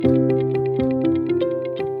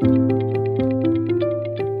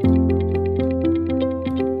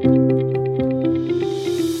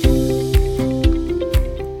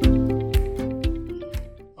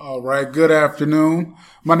right, good afternoon.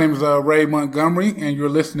 My name is Ray Montgomery, and you're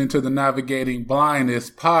listening to the Navigating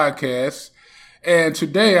Blindness podcast. And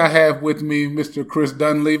today I have with me Mr. Chris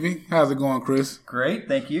Dunleavy. How's it going, Chris? Great,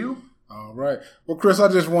 thank you. All right. Well, Chris, I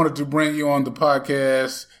just wanted to bring you on the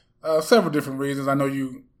podcast several different reasons. I know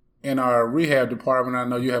you in our rehab department. I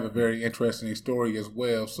know you have a very interesting story as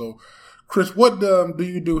well. So, Chris, what do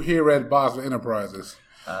you do here at Bosma Enterprises?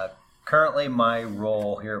 Currently, my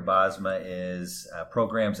role here at Bosma is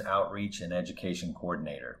Programs Outreach and Education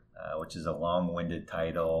Coordinator, which is a long-winded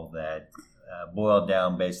title that boiled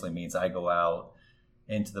down basically means I go out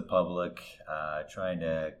into the public trying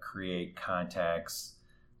to create contacts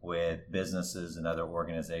with businesses and other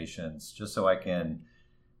organizations just so I can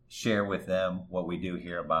share with them what we do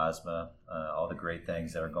here at Bosma, all the great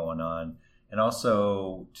things that are going on, and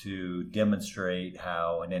also to demonstrate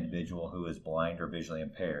how an individual who is blind or visually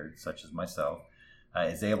impaired, such as myself,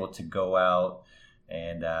 is able to go out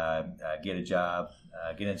and get a job,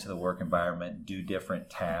 get into the work environment, do different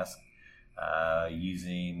tasks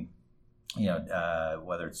using,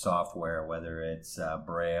 whether it's software, whether it's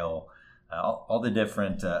Braille, all the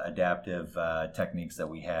different adaptive techniques that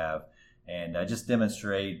we have, and just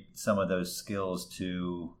demonstrate some of those skills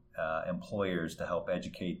to employers to help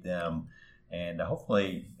educate them. And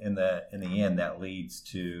hopefully, in the end, that leads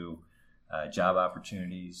to job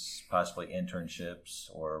opportunities, possibly internships,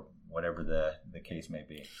 or whatever the case may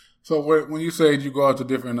be. So, when you say you go out to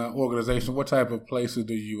different organizations, what type of places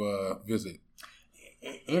do you visit?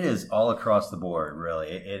 It is all across the board, really.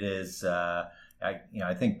 It is. I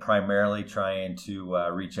think primarily trying to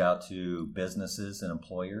reach out to businesses and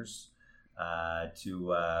employers.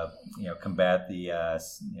 To combat the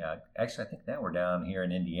actually I think now we're down here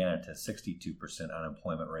in Indiana to 62%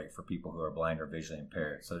 unemployment rate for people who are blind or visually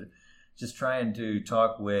impaired. So just trying to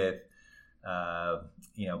talk with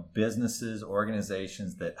businesses,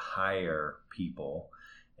 organizations that hire people,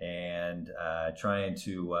 and trying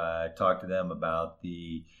to talk to them about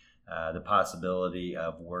the possibility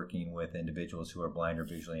of working with individuals who are blind or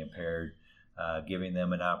visually impaired, giving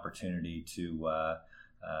them an opportunity to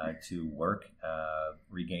work,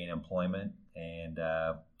 regain employment, and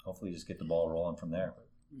hopefully just get the ball rolling from there.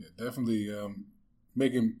 Yeah, definitely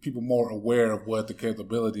making people more aware of what the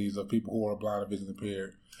capabilities of people who are blind or visually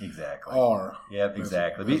impaired are. Yep,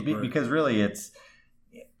 exactly. That's because really it's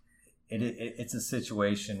a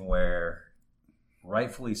situation where,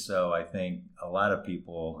 rightfully so, I think a lot of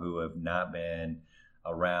people who have not been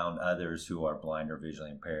around others who are blind or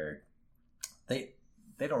visually impaired, they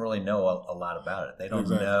don't really know a lot about it. They don't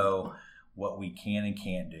know what we can and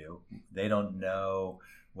can't do. They don't know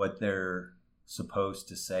what they're supposed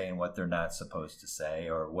to say and what they're not supposed to say,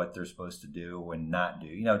 or what they're supposed to do and not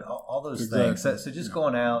do. All those things. So just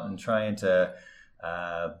going out and trying to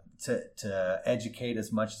educate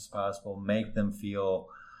as much as possible, make them feel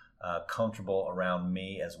comfortable around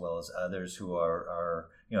me as well as others who are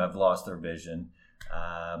have lost their vision.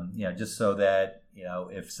 Just so that,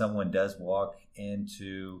 if someone does walk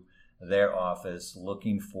into their office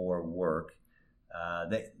looking for work,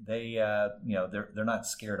 they're not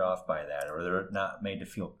scared off by that, or they're not made to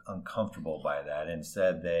feel uncomfortable by that.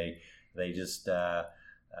 Instead, they just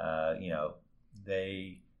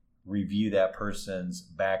they review that person's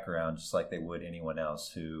background just like they would anyone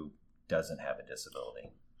else who doesn't have a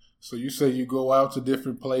disability. So you say you go out to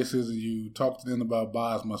different places and you talk to them about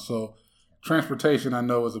Bosma. So transportation, I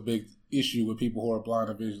know, is a big issue with people who are blind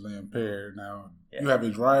or visually impaired. Now, You have a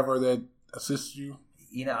driver that assists you?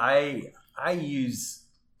 I use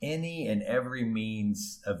any and every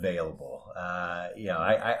means available.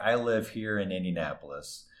 I live here in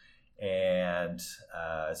Indianapolis. And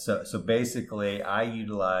so basically, I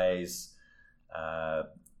utilize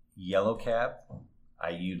Yellow Cab. I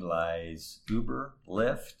utilize Uber,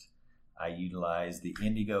 Lyft. I utilize the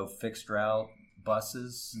Indigo fixed route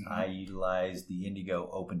buses. Mm-hmm. I utilize the Indigo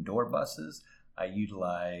open door buses. I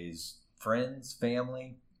utilize friends,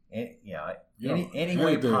 family, any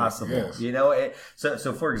way possible. Yes.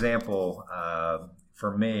 So for example,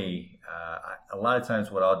 for me, a lot of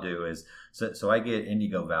times what I'll do is so I get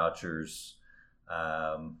Indigo vouchers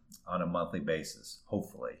on a monthly basis.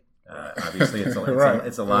 Hopefully, obviously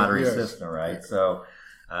it's a lottery system, right? So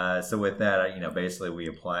with that, basically we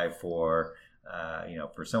apply for.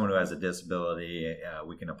 For someone who has a disability,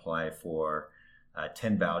 we can apply for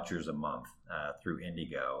 10 vouchers a month through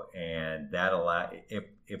Indigo, and that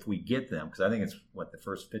if we get them, because I think it's the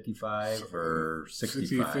first 55 or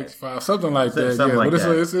 65, something like that. Something like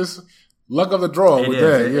that. It's luck of the draw.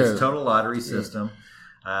 It's total lottery system.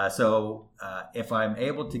 So if I'm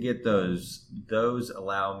able to get those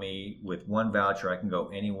allow me with one voucher, I can go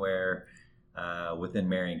anywhere within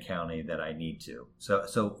Marion County that I need to.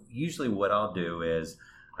 So usually what I'll do is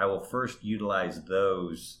I will first utilize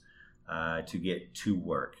those to get to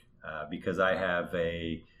work because I have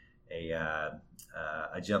a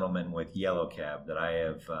gentleman with Yellow Cab that I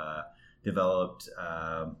have developed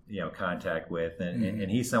contact with,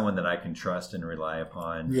 and he's someone that I can trust and rely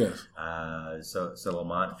upon. Yes. So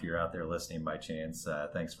Lamont, if you're out there listening by chance,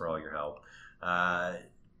 thanks for all your help.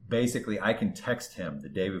 Basically, I can text him the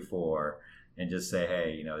day before and just say,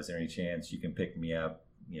 hey, is there any chance you can pick me up,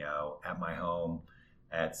 at my home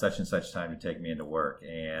at such and such time to take me into work?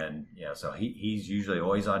 And so he's usually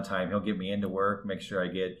always on time. He'll get me into work, make sure I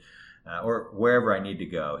get or wherever I need to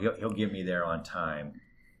go. He'll get me there on time.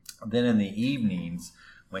 Then in the evenings,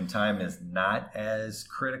 when time is not as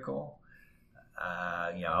critical,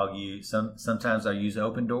 I'll use sometimes I'll use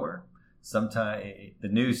Open Door. Sometimes the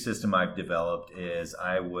new system I've developed is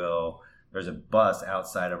there's a bus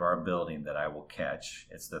outside of our building that I will catch.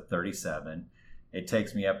 It's the 37. It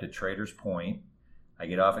takes me up to Traders Point. I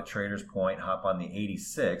get off at Traders Point, hop on the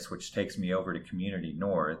 86, which takes me over to Community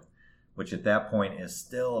North, which at that point is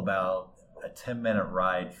still about a 10-minute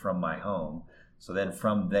ride from my home. So then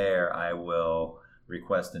from there, I will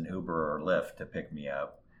request an Uber or Lyft to pick me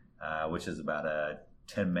up, which is about a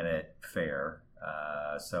 10-minute fare.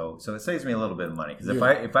 So it saves me a little bit of money because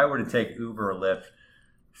if I were to take Uber or Lyft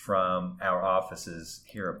from our offices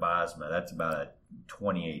here at Bosma, that's about a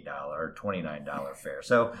 $28 or $29 fare.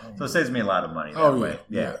 So it saves me a lot of money that way.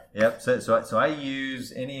 Yeah. Yep. So I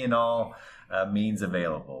use any and all means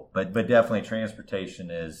available, but definitely transportation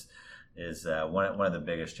is one of the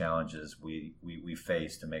biggest challenges we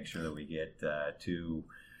face to make sure that we get to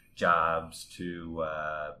jobs, to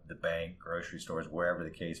the bank, grocery stores, wherever the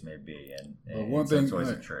case may be. And one thing, it's always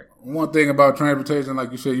a trick. One thing about transportation,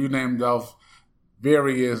 like you said, you named off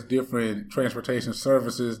various different transportation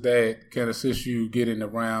services that can assist you getting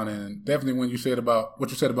around. And definitely when you said about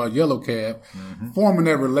what you said about Yellow Cab, forming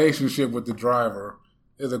that relationship with the driver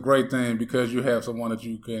is a great thing because you have someone that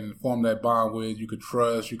you can form that bond with, you could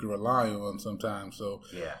trust, you can rely on sometimes. So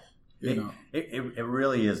it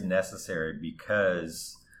really is necessary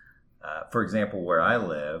because, for example, where I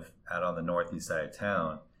live out on the northeast side of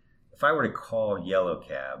town, if I were to call Yellow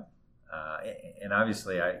Cab, and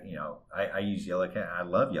obviously I use Yellow Cab, I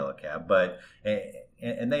love Yellow Cab, but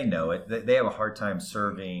and they know it. They have a hard time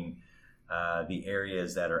serving the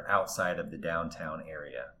areas that are outside of the downtown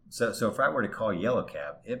area. So if I were to call Yellow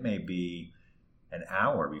Cab, it may be an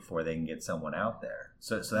hour before they can get someone out there.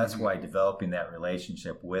 So that's why developing that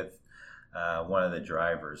relationship with one of the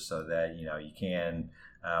drivers, so that you can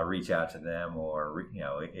reach out to them, or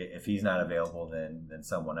if he's not available, then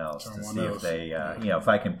someone else to see if they if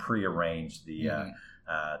I can prearrange the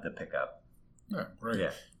pickup. Yeah, great.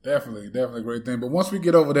 Yeah. Definitely a great thing. But once we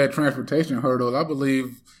get over that transportation hurdle, I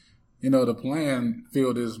believe the playing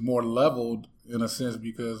field is more leveled in a sense,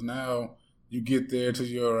 because now you get there to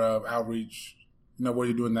your outreach, where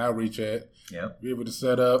you're doing the outreach at. Yep. You're able to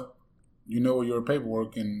set up, where your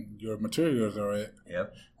paperwork and your materials are at.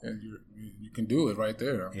 Yep. And you can do it right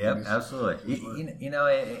there. Yep, absolutely.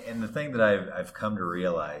 And the thing that I've come to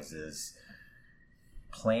realize is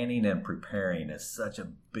planning and preparing is such a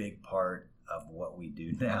big part of what we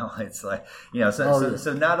do now. It's like,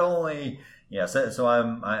 so not only, so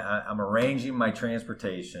I'm arranging my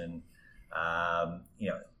transportation.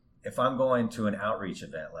 If I'm going to an outreach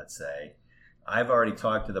event, let's say, I've already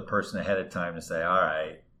talked to the person ahead of time to say, all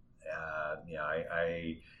right,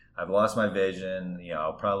 I've lost my vision.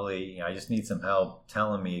 I'll probably, I just need some help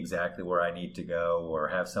telling me exactly where I need to go, or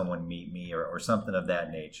have someone meet me, or something of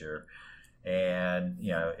that nature. And,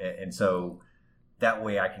 and so that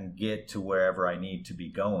way I can get to wherever I need to be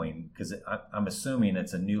going, because I'm assuming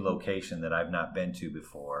it's a new location that I've not been to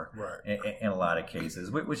before. Right. In a lot of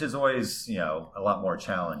cases, which is always, a lot more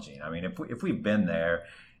challenging. I mean, if we've been there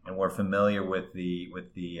and we're familiar with the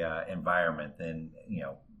environment, then,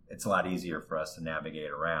 it's a lot easier for us to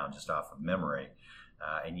navigate around just off of memory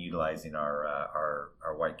and utilizing our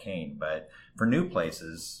white cane. But for new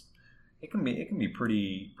places, it can be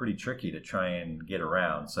pretty tricky to try and get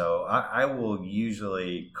around. So I will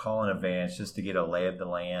usually call in advance just to get a lay of the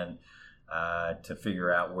land, to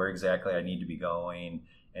figure out where exactly I need to be going,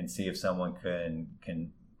 and see if someone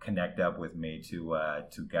can connect up with me to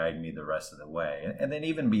guide me the rest of the way. And then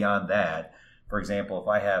even beyond that, for example, if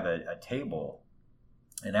I have a table,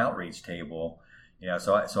 an outreach table,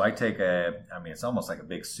 so I take it's almost like a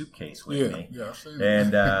big suitcase with me. Yeah, I've seen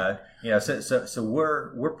that. And so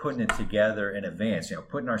we're putting it together in advance,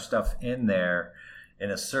 putting our stuff in there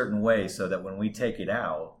in a certain way so that when we take it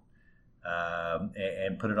out,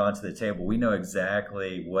 and put it onto the table. We know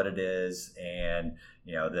exactly what it is, and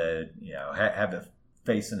have it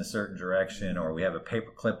face in a certain direction, or we have a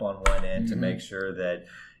paper clip on one end to make sure that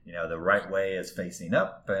the right way is facing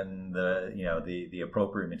up, and the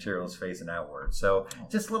appropriate material is facing outward. So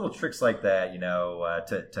just little tricks like that,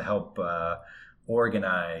 to help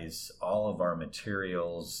organize all of our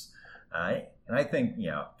materials. And I think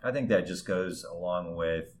that just goes along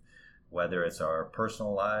with whether it's our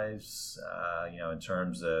personal lives, in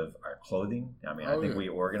terms of our clothing. I mean, I think we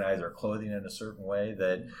organize our clothing in a certain way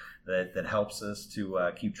that helps us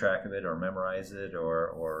to keep track of it or memorize it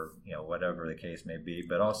or whatever the case may be.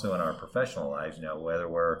 But also in our professional lives, whether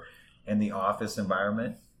we're in the office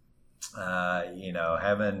environment,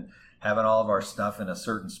 having all of our stuff in a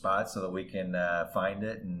certain spot so that we can find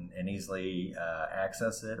it and easily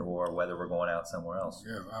access it, or whether we're going out somewhere else.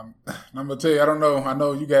 Yeah, I'm going to tell you, I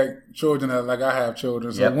know you got children like I have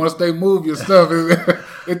children, so once they move your stuff,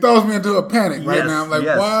 it throws me into a panic right now. I'm like,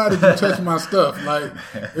 why did you touch my stuff? Like,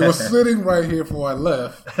 it was sitting right here before I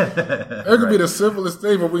left. It could be the simplest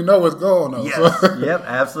thing, but we know what's going on. Yes. So, yep,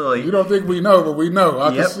 absolutely. You don't think we know, but we know.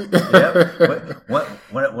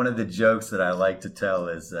 One of the jokes that I like to tell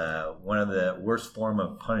is one of the worst form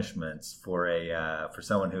of punishments for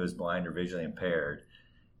someone who is blind or visually impaired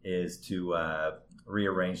is to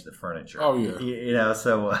rearrange the furniture. Oh yeah.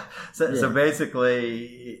 So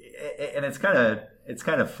basically, and it's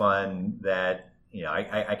kind of fun that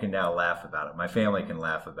I can now laugh about it. My family can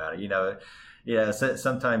laugh about it. So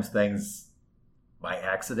sometimes things by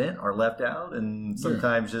accident are left out, and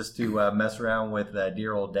sometimes just to mess around with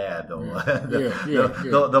dear old dad,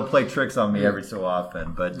 they'll play tricks on me every so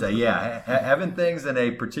often. But having things in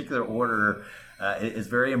a particular order is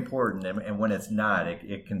very important, and when it's not,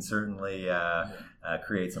 it can certainly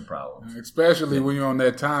create some problems. Especially when you're on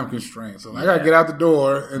that time constraint. So I got to get out the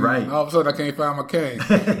door, and all of a sudden I can't find my cane.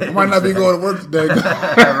 I might not be going to work today.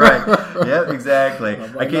 Right. Yep, exactly.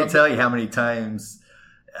 I can't tell you how many times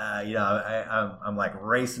I'm like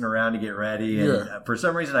racing around to get ready, and for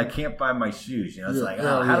some reason I can't find my shoes. It's like,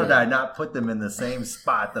 how did I not put them in the same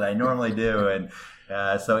spot that I normally do? And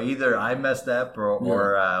so either I messed up, or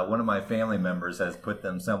one of my family members has put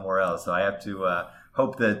them somewhere else. So I have to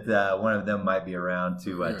hope that one of them might be around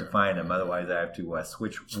to find them. Otherwise, I have to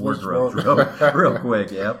switch wardrobes real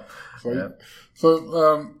quick. Yep.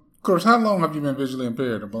 So, Chris, how long have you been visually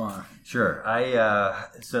impaired or blind? Sure.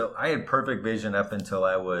 I had perfect vision up until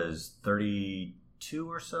I was 32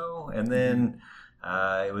 or so, and then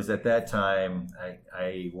it was at that time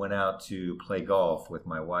I went out to play golf with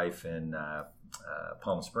my wife in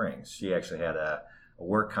Palm Springs. She actually had a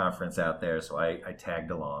work conference out there, so I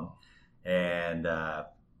tagged along, and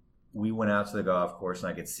we went out to the golf course,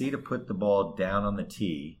 and I could see to put the ball down on the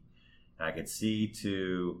tee, and I could see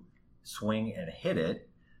to swing and hit it.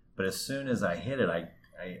 But as soon as I hit it, I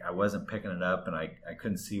wasn't picking it up, and I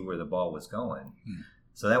couldn't see where the ball was going.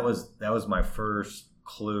 So that was my first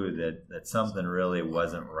clue that something really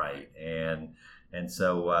wasn't right. And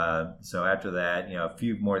so after that, a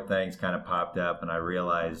few more things kind of popped up, and I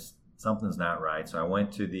realized something's not right. So I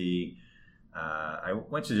went to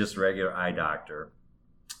just a regular eye doctor,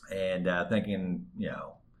 and thinking,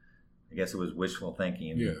 I guess it was wishful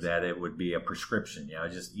thinking that it would be a prescription,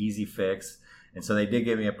 just easy fix. And so they did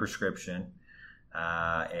give me a prescription,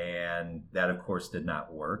 and that, of course, did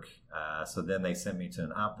not work. So then they sent me to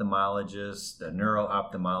an ophthalmologist, a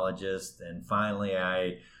neuro-ophthalmologist, and finally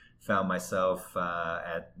I found myself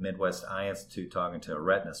at Midwest Eye Institute talking to a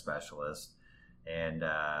retina specialist. And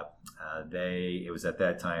it was at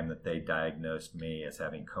that time that they diagnosed me as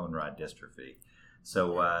having cone rod dystrophy.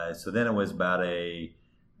 So then it was about a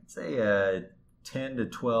 10 to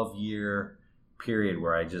 12 year period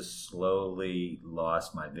where I just slowly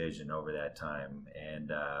lost my vision over that time.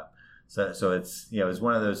 And so it's, it was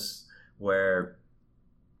one of those where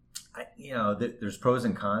there's pros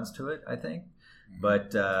and cons to it, I think.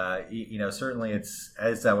 But certainly it's,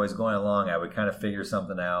 as I was going along, I would kind of figure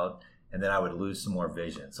something out, and then I would lose some more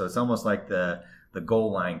vision. So it's almost like the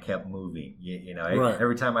goal line kept moving.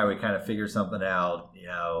 Every time I would kind of figure something out,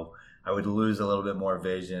 I would lose a little bit more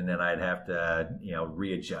vision, and I'd have to,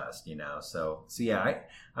 readjust, So yeah,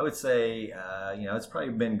 I would say, it's probably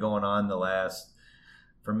been going on the last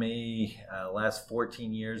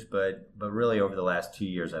 14 years, but really over the last 2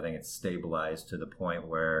 years, I think it's stabilized to the point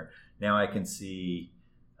where now I can see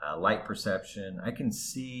light perception. I can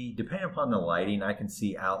see, depending upon the lighting, I can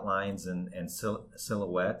see outlines and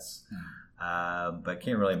silhouettes, but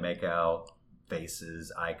can't really make out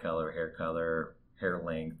faces, eye color, hair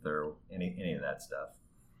length, or any of that stuff.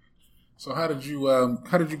 So how did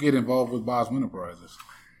you get involved with Bosma Enterprises?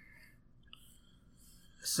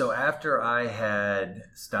 So after I had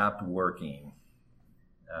stopped working,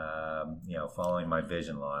 following my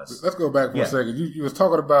vision loss. Let's go back for a second. You was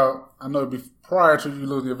talking about, I know prior to you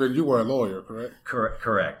losing your vision, you were a lawyer, correct?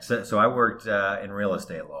 Correct. So I worked in real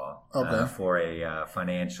estate law for a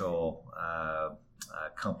financial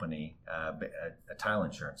company, a title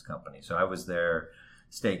insurance company. So I was their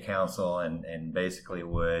state counsel and basically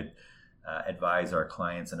would advise our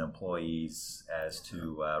clients and employees as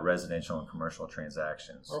to residential and commercial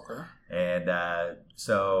transactions. Okay. And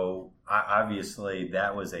so obviously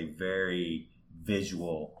that was a very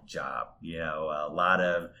visual job, a lot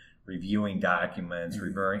of reviewing documents,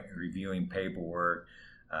 reviewing paperwork,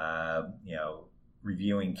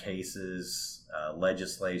 reviewing cases,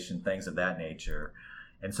 legislation, things of that nature.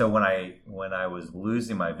 And so when I was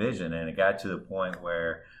losing my vision and it got to the point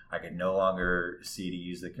where I could no longer see to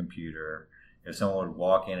use the computer, if someone would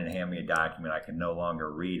walk in and hand me a document, I could no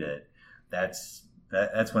longer read it. That's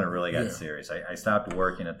when it really got serious. I stopped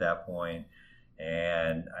working at that point,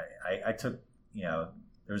 and I took, there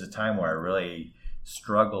was a time where I really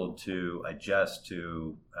struggled to adjust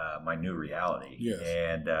to my new reality. Yes.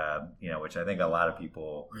 And, which I think a lot of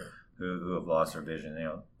people who have lost their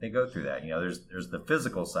vision, they go through that. There's the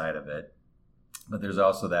physical side of it, but there's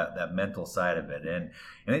also that mental side of it. And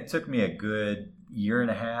it took me a good year and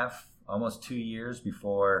a half, almost 2 years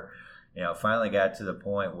before, finally got to the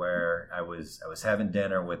point where I was having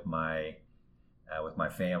dinner with my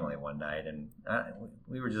family one night, and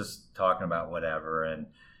we were just talking about whatever,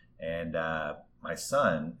 and my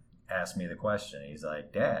son asked me the question. He's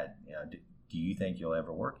like, "Dad, do you think you'll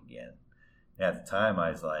ever work again?" And at the time, I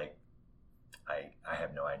was like, I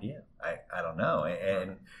have no idea. I don't know.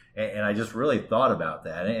 And I just really thought about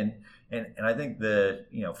that. And I think that,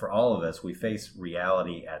 for all of us, we face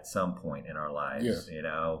reality at some point in our lives.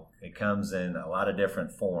 Yeah. It comes in a lot of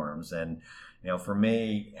different forms. And, for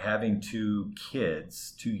me, having two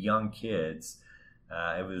young kids,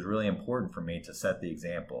 it was really important for me to set the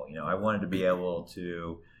example. I wanted to be able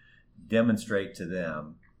to demonstrate to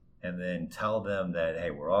them and then tell them that,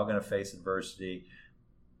 hey, we're all going to face adversity.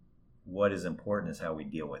 What is important is how we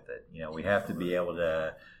deal with it. We have to be able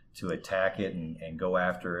to attack it and go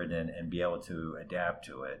after it and be able to adapt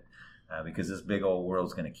to it because this big old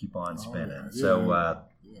world's going to keep on spinning. Oh,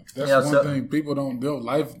 yeah. So that's one thing people don't do.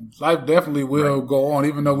 Life definitely will go on,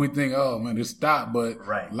 even though we think, oh man, it stopped.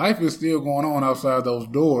 But life is still going on outside those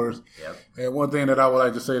doors. Yep. And one thing that I would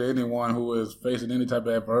like to say to anyone who is facing any type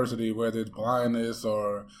of adversity, whether it's blindness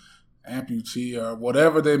or amputee or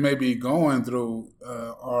whatever they may be going through,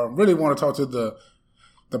 or really want to talk to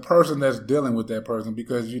the person that's dealing with that person,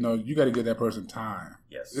 because you got to give that person time.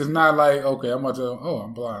 Yes. It's not like, okay, I'm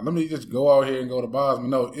blind, let me just go out here and go to Bosma.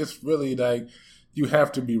 No, it's really like you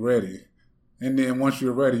have to be ready, and then once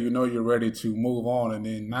you're ready, you're ready to move on. And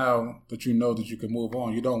then now that you know that you can move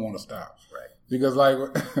on, you don't want to stop, right? Because like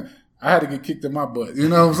I had to get kicked in my butt, you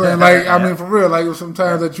know what I'm saying? Like I mean, for real, like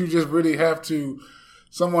sometimes that you just really have to.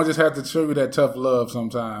 Someone just has to show you that tough love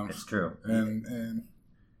sometimes. It's true. And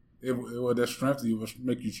it will that strengthen you, will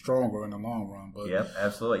make you stronger in the long run. But yep,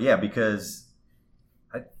 absolutely. Yeah, because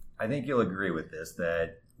I think you'll agree with this,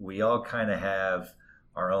 that we all kind of have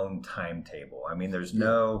our own timetable. I mean, there's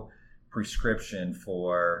no prescription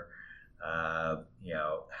for,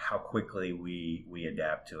 how quickly we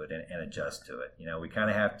adapt to it and adjust to it. We kind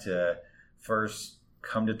of have to first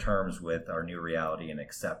come to terms with our new reality and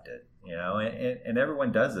accept it. And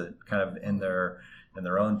everyone does it kind of in their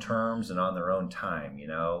own terms and on their own time,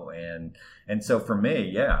 and so for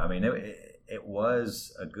me, I mean, it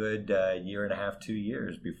was a good year and a half, 2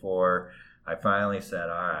 years before I finally said,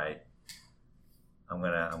 all right, I'm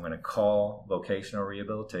gonna call vocational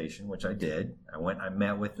rehabilitation, which I did. I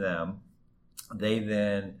met with them. They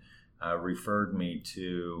then referred me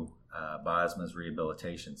to Bosma's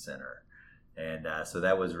Rehabilitation Center. And so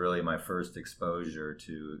that was really my first exposure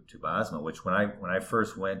to Bosma, which when I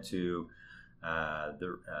first went to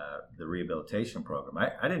the rehabilitation program,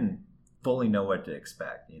 I didn't fully know what to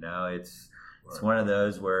expect. It's one of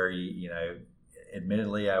those where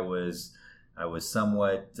admittedly I was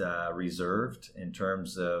somewhat reserved in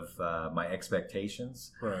terms of my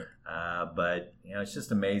expectations. Right. But it's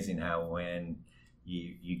just amazing how when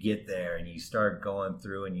you get there and you start going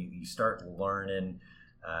through and you start learning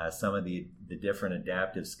some of the different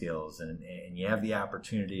adaptive skills, and you have the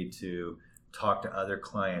opportunity to talk to other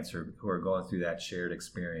clients who are going through that shared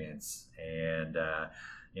experience, and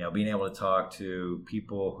being able to talk to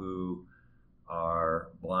people who are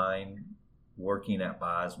blind working at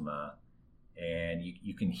Bosma, and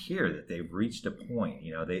you can hear that they've reached a point.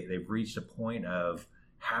 They've reached a point of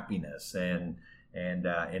happiness, and and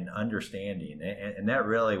understanding, and that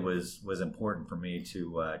really was important for me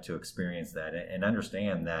to experience that and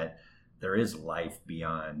understand that there is life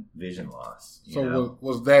beyond vision loss. So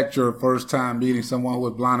was that your first time meeting someone who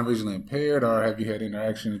was blind or visually impaired, or have you had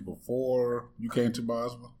interactions before you came to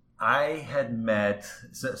Bosma? I had met,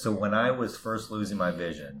 so when I was first losing my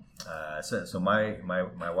vision, so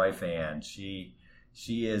my wife Ann, she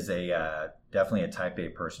is definitely a type A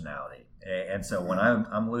personality, and so when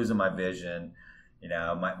I'm losing my vision,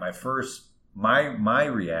 my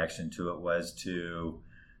reaction to it was to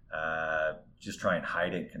just try and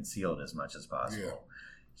hide it and conceal it as much as possible. Yeah.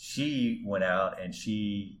 She went out and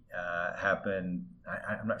she happened,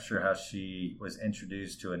 I'm not sure how she was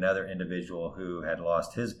introduced to another individual who had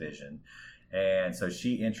lost his vision. And so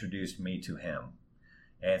she introduced me to him.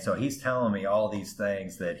 And so he's telling me all these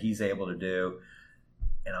things that he's able to do.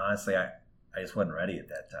 And honestly, I just wasn't ready at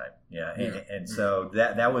that time. Yeah. And so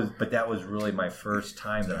that was really my first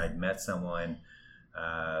time that I'd met someone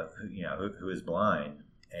who is blind.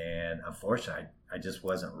 And unfortunately, I just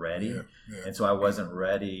wasn't ready. Yeah. And so I wasn't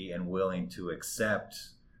ready and willing to accept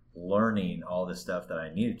learning all the stuff that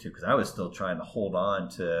I needed to, because I was still trying to hold on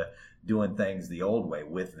to doing things the old way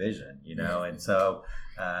with vision, Yeah. And so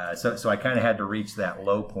I kind of had to reach that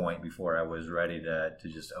low point before I was ready to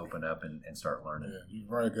just open up and start learning. Yeah, you're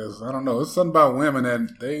right, because I don't know, it's something about women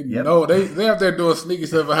that they know they out there doing sneaky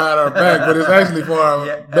stuff behind our back, but it's actually for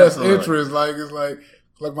our best interest. It's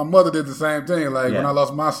like my mother did the same thing. Like when I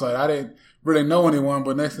lost my sight, I didn't really know anyone,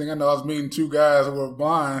 but next thing I know, I was meeting two guys who were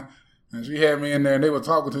blind, and she had me in there, and they were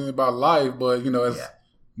talking to me about life. But it's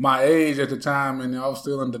my age at the time, and I was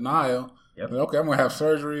still in denial. Yep. Okay, I'm gonna have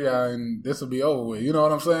surgery, and this will be over with. You know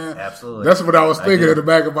what I'm saying? Absolutely. That's what I was thinking at the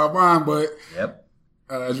back of my mind, but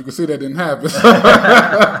as you can see, that didn't happen.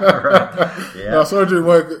 Right. Yeah. No, surgery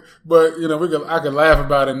was, but I could laugh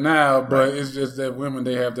about it now. But it's just that women,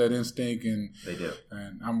 they have that instinct, and they do.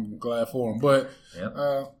 And I'm glad for them. But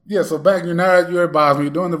so back you're at Bosma, you're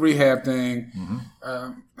doing the rehab thing.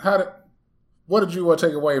 Mm-hmm. What did you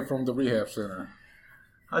take away from the rehab center?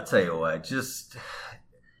 I'll tell you what, just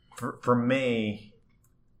for me,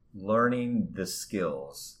 learning the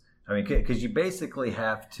skills. I mean, because you basically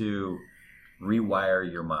have to rewire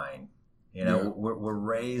your mind. We're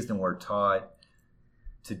raised and we're taught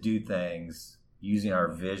to do things using our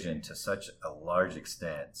vision to such a large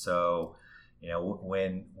extent. So,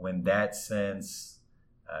 when that sense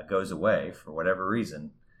goes away for whatever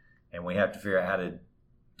reason, and we have to figure out how to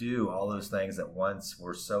do all those things that once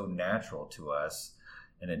were so natural to us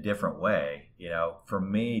in a different way, for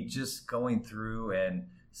me, just going through and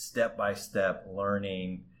step by step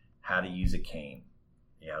learning how to use a cane,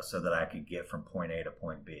 so that I could get from point A to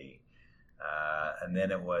point B. And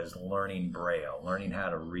then it was learning Braille, learning how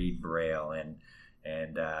to read Braille,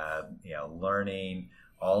 and learning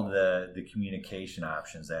all the communication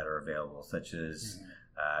options that are available, such as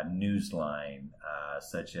Newsline,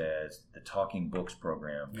 such as the Talking Books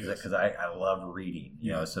program, because I love reading.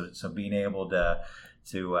 So being able to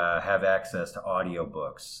have access to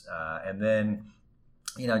audiobooks, and then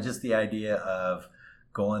just the idea of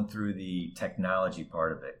going through the technology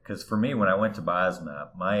part of it. Because for me, when I went to Bosma,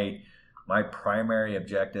 my primary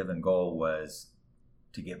objective and goal was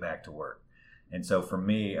to get back to work. And so for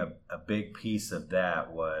me, a big piece of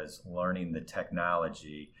that was learning the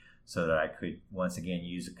technology so that I could once again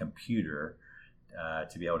use a computer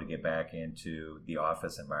to be able to get back into the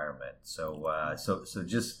office environment. So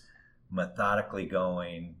just methodically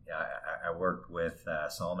going. I worked with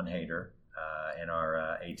Solomon Hader in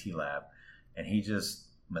our AT lab, and he just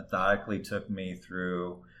methodically took me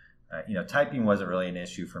through. Typing wasn't really an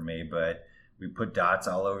issue for me, but we put dots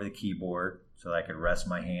all over the keyboard so that I could rest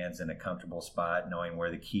my hands in a comfortable spot, knowing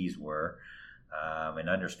where the keys were, and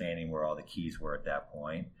understanding where all the keys were at that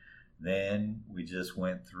point. Then we just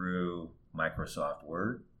went through Microsoft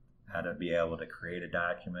Word, how to be able to create a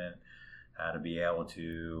document, how to be able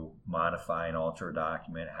to modify and alter a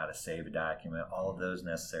document, how to save a document, all of those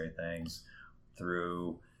necessary things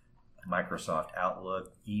through Microsoft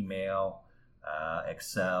Outlook, email,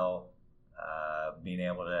 Excel, being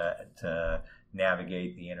able to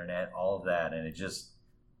navigate the internet, all of that. And it just,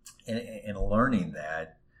 in learning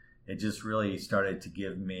that, it just really started to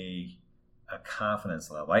give me a confidence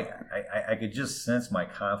level. I could just sense my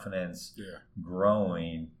confidence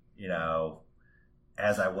growing,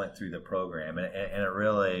 as I went through the program, and it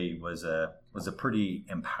really was a pretty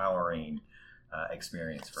empowering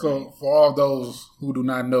experience for me. So for all those who do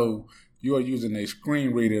not know, you are using a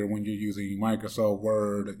screen reader when you're using Microsoft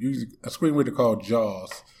Word, using a screen reader called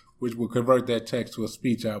JAWS, which will convert that text to a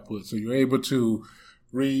speech output. So you're able to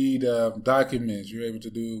read documents. You're able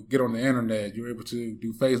to get on the internet. You're able to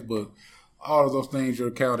do Facebook. All of those things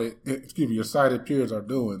your sighted peers are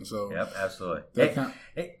doing. So yep, absolutely.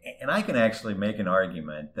 And I can actually make an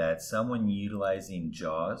argument that someone utilizing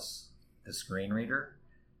JAWS, the screen reader,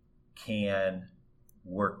 can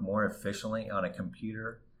work more efficiently on a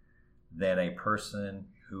computer than a person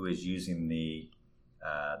who is using the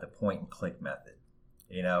point and click method.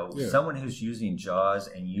 Someone who's using JAWS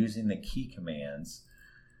and using the key commands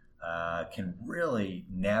can really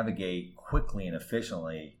navigate quickly and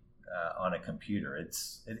efficiently on a computer.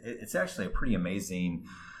 It's actually a pretty amazing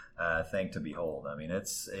thing to behold. I mean,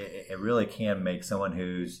 it really can make someone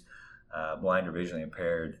who's blind or visually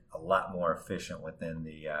impaired a lot more efficient within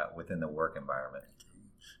the work environment.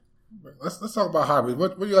 Let's talk about hobbies.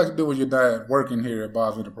 What do you like to do when you're not working here at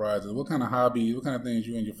Bosma Enterprises? What kind of hobbies, what kind of things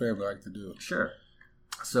you and your family like to do? Sure.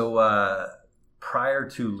 So prior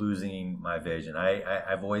to losing my vision,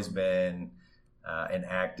 I've always been an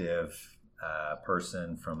active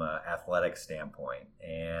person from an athletic standpoint,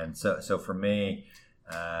 and so for me,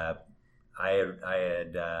 I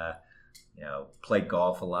had played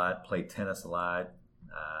golf a lot, played tennis a lot.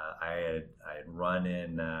 I had run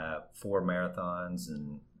in 4 marathons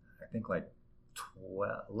and I think like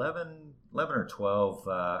 11 or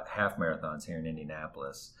 12 half marathons here in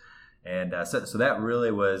Indianapolis, and so that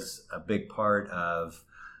really was a big part of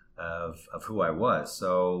who I was.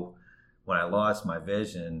 So when I lost my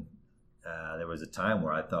vision, there was a time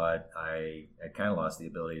where I thought I kind of lost the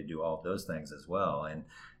ability to do all of those things as well. And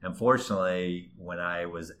unfortunately, when I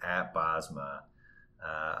was at Bosma,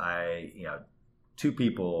 two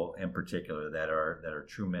people in particular that are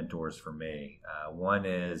true mentors for me. One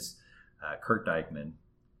is Kurt Dykman,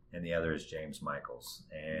 and the other is James Michaels.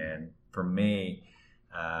 And for me,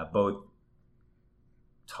 both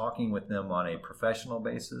talking with them on a professional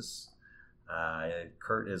basis.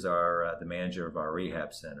 Kurt is the manager of our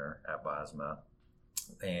rehab center at Bosma,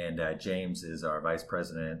 and James is our vice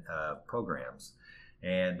president of programs.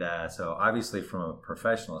 And so obviously from a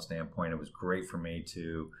professional standpoint, it was great for me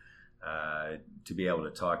to be able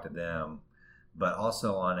to talk to them, but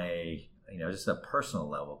also on a just a personal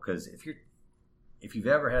level, because if you've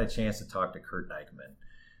ever had a chance to talk to Kurt Dykman,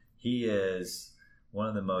 he is one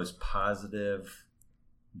of the most positive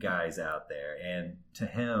guys out there, and to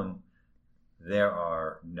him there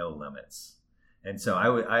are no limits. And so I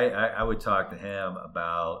would talk to him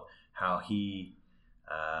about how he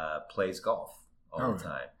plays golf all the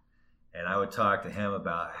time, and I would talk to him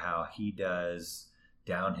about how he does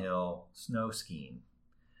downhill snow skiing,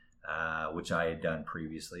 which I had done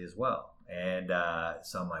previously as well. And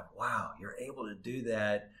so I'm like, wow, you're able to do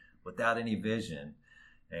that without any vision,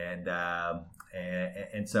 and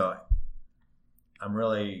so I'm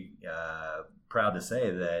really proud to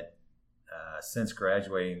say that since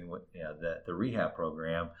graduating with the rehab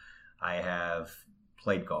program, I have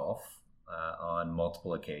played golf on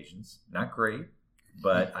multiple occasions. Not great,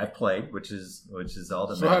 but I played, which is all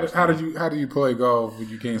that matters. So how do you play golf when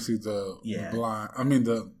you can't see the blind? I mean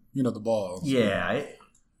the balls. Yeah,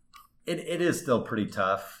 it is still pretty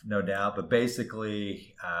tough, no doubt. But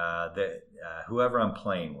basically, whoever I'm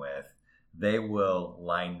playing with, they will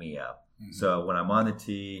line me up. Mm-hmm. So when I'm on the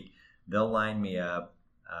tee, they'll line me up.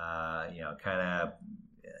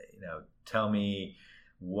 Tell me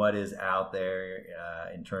what is out there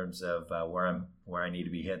in terms of where I need to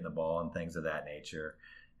be hitting the ball and things of that nature.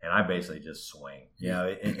 And I basically just swing.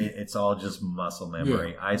 It's all just muscle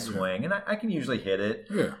memory. I swing, and I can usually hit it.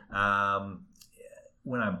 Yeah.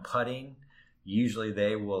 When I'm putting, usually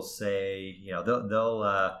they will say,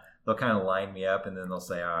 they'll kind of line me up, and then they'll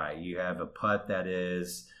say, all right, you have a putt that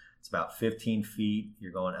is, it's about 15 feet.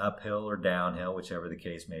 You're going uphill or downhill, whichever the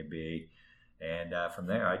case may be. And from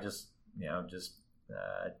there, I just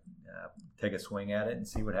take a swing at it and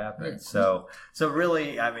see what happens. So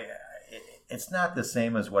really, I mean, it's not the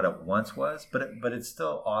same as what it once was, but it's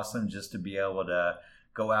still awesome just to be able to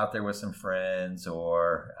go out there with some friends,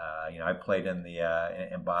 or I played in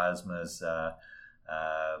in Bosma's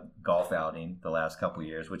golf outing the last couple of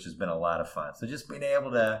years, which has been a lot of fun. So just being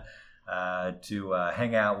able to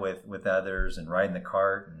hang out with others and ride in the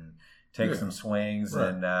cart and take some swings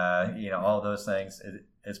and all those things.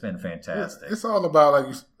 It's been fantastic. It's all about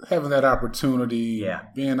like having that opportunity,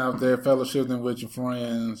 being out there, fellowshipping with your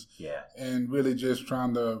friends, and really just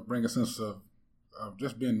trying to bring a sense of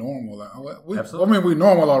just being normal. Absolutely. I mean, we're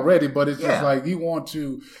normal already, but it's just like you want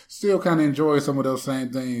to still kind of enjoy some of those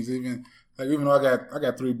same things, even though I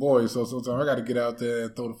got 3 boys, so sometimes I got to get out there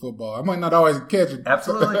and throw the football. I might not always catch it.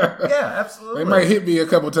 Absolutely, absolutely. They might hit me a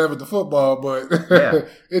couple of times with the football, but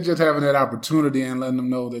it's just having that opportunity and letting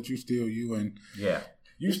them know that you still you. And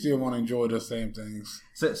you still want to enjoy the same things.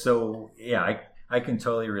 So yeah, I can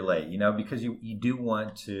totally relate, because you do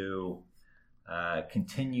want to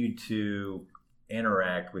continue to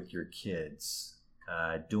interact with your kids,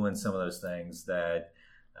 doing some of those things that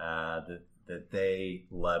they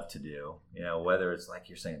love to do, whether it's like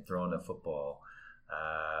you're saying, throwing the football.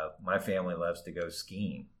 My family loves to go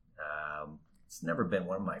skiing. It's never been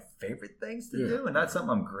one of my favorite things to do, and not something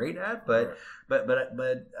I'm great at. But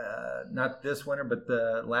not this winter, but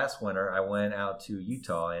the last winter, I went out to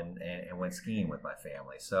Utah and went skiing with my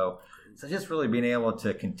family. So just really being able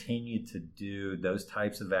to continue to do those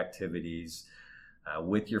types of activities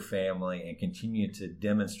with your family and continue to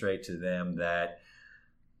demonstrate to them that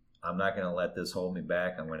I'm not going to let this hold me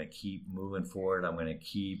back. I'm going to keep moving forward. I'm going to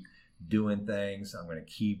keep doing things. I'm going to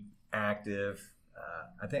keep active.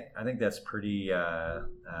 I think that's pretty,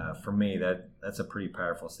 for me, that's a pretty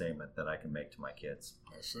powerful statement that I can make to my kids.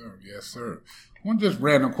 Yes, sir. One just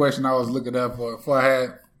random question I was looking up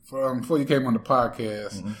before you came on the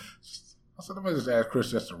podcast. Mm-hmm. I said, let me just ask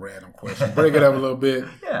Chris just a random question. Break it up a little bit.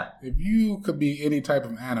 Yeah. If you could be any type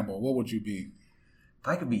of animal, what would you be? If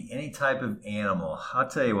I could be any type of animal, I'll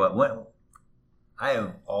tell you what I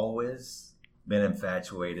have always been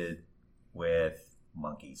infatuated with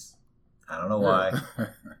monkeys. I don't know why.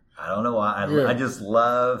 I just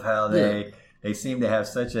love how they seem to have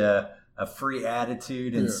such a free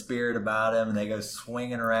attitude and spirit about them, and they go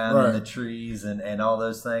swinging around in the trees and all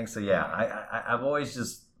those things. So yeah, I've always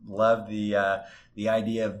just loved the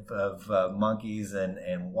idea of monkeys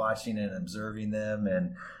and watching and observing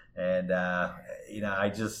them, and I've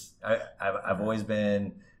always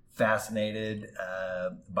been fascinated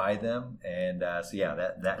by them, and so yeah,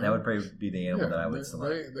 that would probably be the animal that I would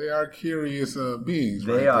select. They are curious beings.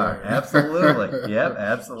 They are there. Absolutely. Yep,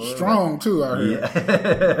 absolutely. Strong too out here.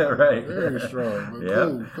 Yeah. Right. Very strong. But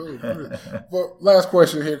yep. Cool. Well, last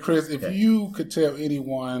question here, Chris. If you could tell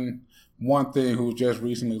anyone one thing who just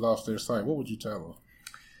recently lost their sight, what would you tell them?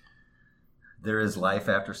 There is life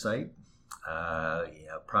after sight.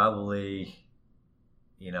 Probably.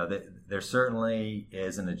 There certainly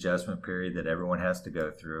is an adjustment period that everyone has to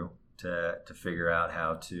go through to figure out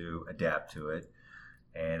how to adapt to it.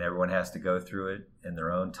 And everyone has to go through it in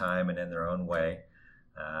their own time and in their own way.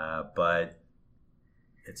 But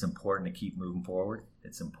it's important to keep moving forward.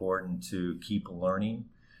 It's important to keep learning,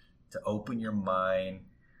 to open your mind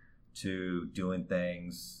to doing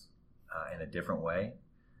things in a different way.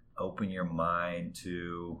 Open your mind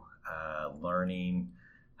to learning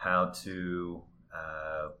how to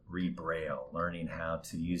read Braille, learning how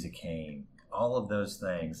to use a cane, all of those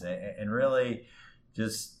things, and really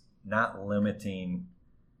just not limiting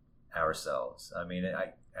ourselves. I mean,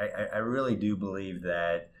 I really do believe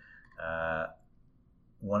that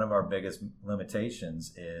one of our biggest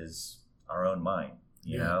limitations is our own mind,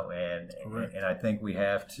 you know, and I think we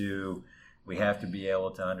have to be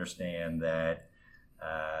able to understand that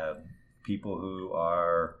people who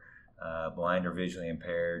are blind or visually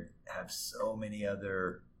impaired have so many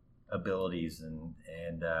other abilities and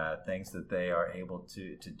things that they are able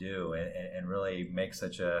to do and really make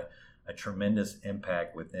such a tremendous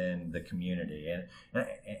impact within the community.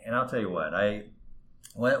 And I'll tell you what,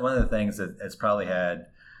 one of the things that's probably had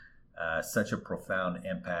such a profound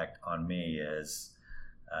impact on me is,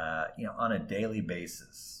 on a daily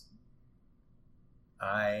basis,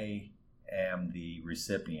 I am the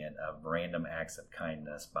recipient of random acts of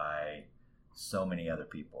kindness by so many other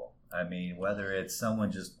people. I mean, whether it's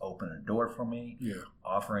someone just opening a door for me,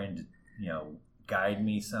 offering to, guide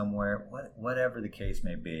me somewhere, whatever the case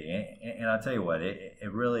may be. And I'll tell you what,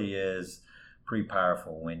 it really is pretty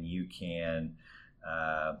powerful when you can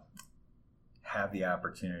have the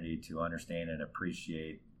opportunity to understand and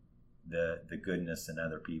appreciate the goodness in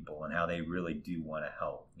other people and how they really do want to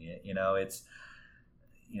help. It's,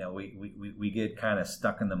 we get kind of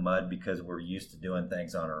stuck in the mud because we're used to doing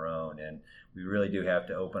things on our own, and we really do have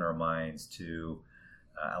to open our minds to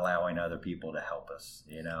allowing other people to help us,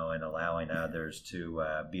 and allowing others to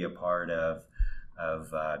be a part of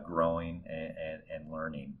growing and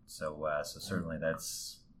learning. So certainly that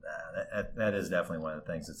is definitely one of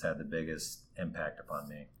the things that's had the biggest impact upon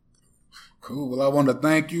me. Cool. Well, I want to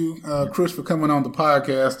thank you, Chris, for coming on the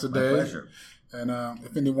podcast today. My pleasure. And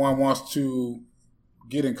if anyone wants to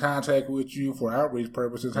get in contact with you for outreach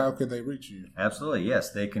purposes, how can they reach you? Absolutely,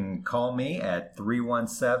 yes. They can call me at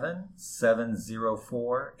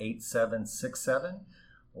 317-704-8767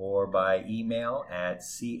 or by email at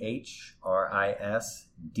chrisd,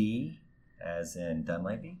 as in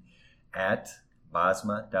Dunleavy, at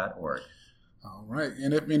bosma.org. All right.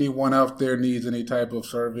 And if anyone out there needs any type of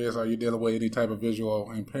service or you're dealing with any type of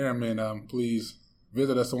visual impairment, please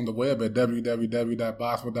visit us on the web at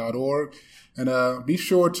www.boswell.org. And be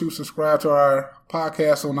sure to subscribe to our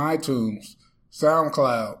podcast on iTunes,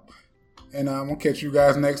 SoundCloud. And I'm going to catch you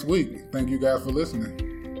guys next week. Thank you guys for listening.